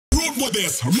boy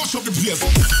this, mash up the place.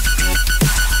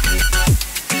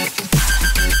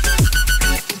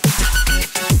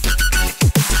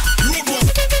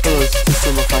 Hello, this is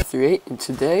Tstorm1538, and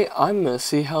today I'm going to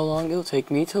see how long it'll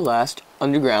take me to last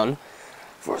underground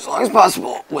for as long as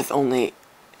possible with only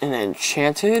an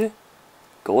enchanted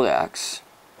gold axe,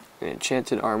 an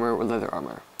enchanted armor or leather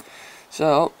armor.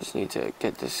 So, just need to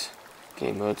get this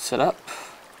game mode set up.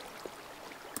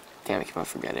 Damn, I keep on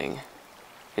forgetting.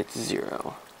 It's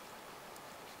 0.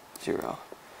 0.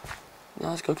 Now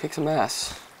let's go kick some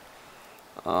ass.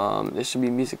 There should be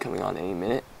music coming on any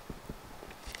minute.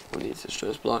 We'll need to destroy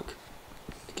this block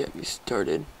to get me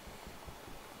started.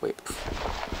 Wait.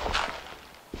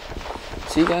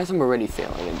 See guys, I'm already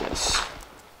failing in this.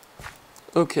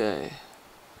 Okay.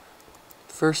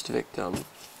 First victim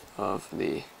of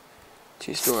the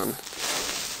Tstorm's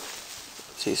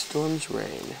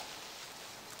reign.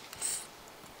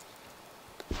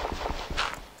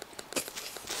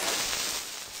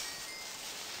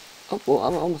 Oh, well,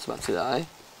 I'm almost about to die.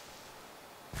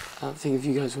 I don't think if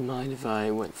you guys would mind if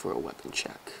I went for a weapon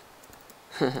check.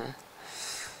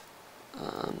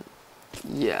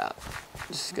 Yeah,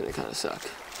 this is gonna kind of suck.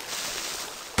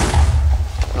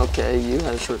 Okay, you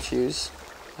had a short fuse,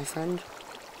 my friend.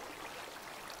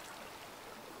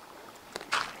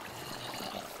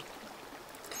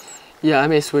 Yeah, I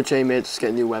may switch aim-mates to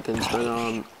get new weapons,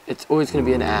 but it's always gonna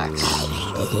be an axe.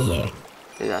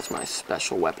 Okay, that's my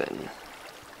special weapon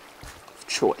of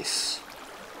choice.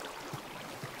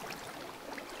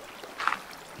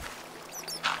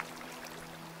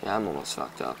 Yeah, I'm almost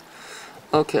fucked up.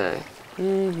 Okay.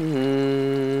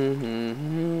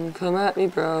 Come at me,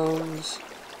 bros.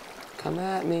 Come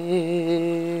at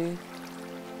me.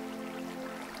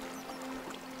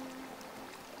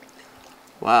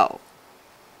 Wow.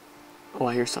 Oh,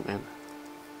 I hear something.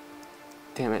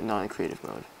 Damn it, not in creative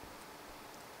mode.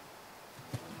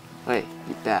 Wait,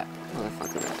 you bat.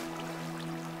 Motherfucker bat.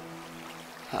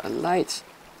 Lights.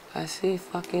 I see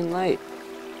fucking light.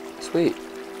 Sweet.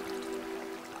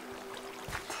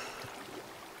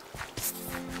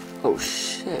 Oh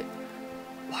shit.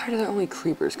 Why are there only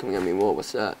creepers coming at me? Whoa,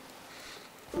 what's that?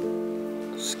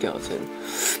 Skeleton.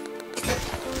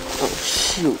 Oh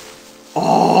shoot.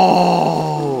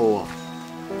 Oh!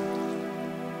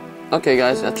 Okay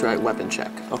guys, that's right, weapon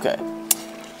check. Okay.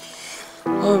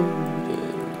 Mode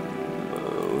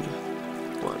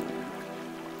 1.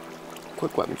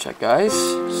 Quick weapon check, guys.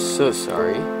 So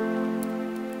sorry.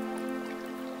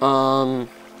 What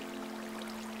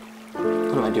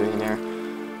am I doing in there?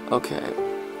 Okay.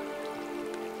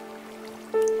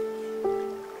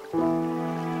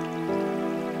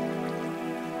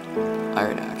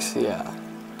 Iron axe, yeah.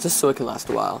 Just so it can last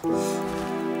a while.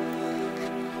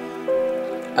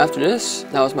 After this,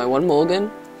 that was my one mulligan,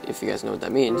 if you guys know what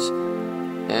that means.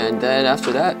 And then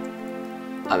after that,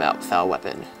 I'm out without a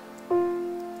weapon.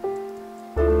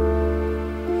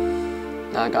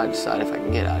 Now I gotta decide if I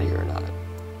can get out of here or not.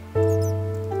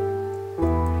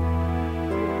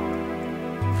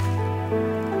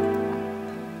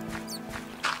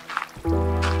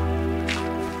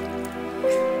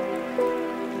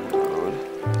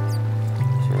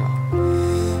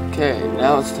 Okay,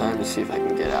 now it's time to see if I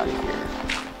can get out of here.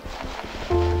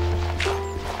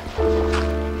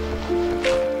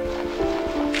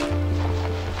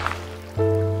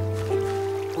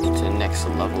 To the next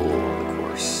level of the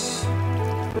course.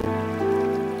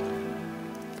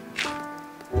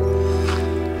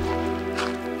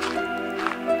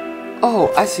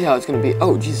 Oh, I see how it's gonna be.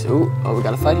 Oh, jeez. Oh, we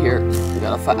gotta fight here. We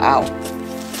gotta fight. Ow.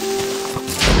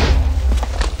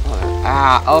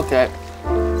 Okay.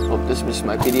 Well, this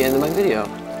might be the end of my video.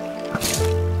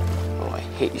 Oh, I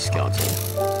hate you, skeleton.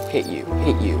 Hate you.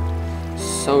 Hate you.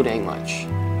 So dang much.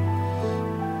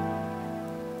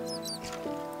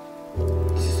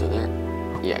 Is he still there?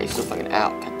 Yeah, he's still fucking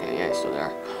out. God damn, yeah, he's still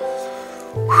there.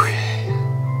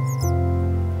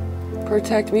 Whew.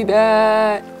 Protect me,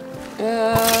 bat!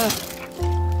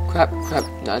 Crap,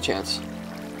 not a chance.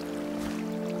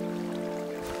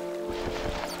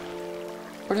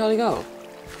 Where'd the hell he go?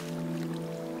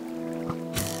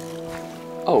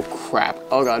 Oh crap.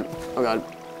 Oh god. Oh god.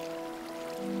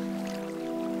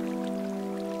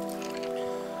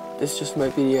 This just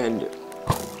might be the end.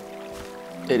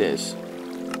 It is.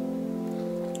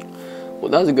 Well,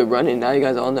 that was a good run, and now you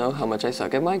guys all know how much I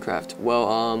suck at Minecraft.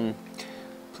 Well,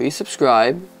 please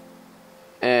subscribe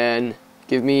and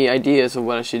give me ideas of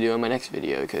what I should do in my next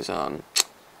video, because I'm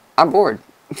bored.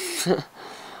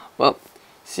 Well,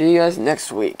 see you guys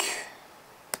next week.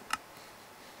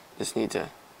 Just need to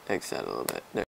exit a little bit. There.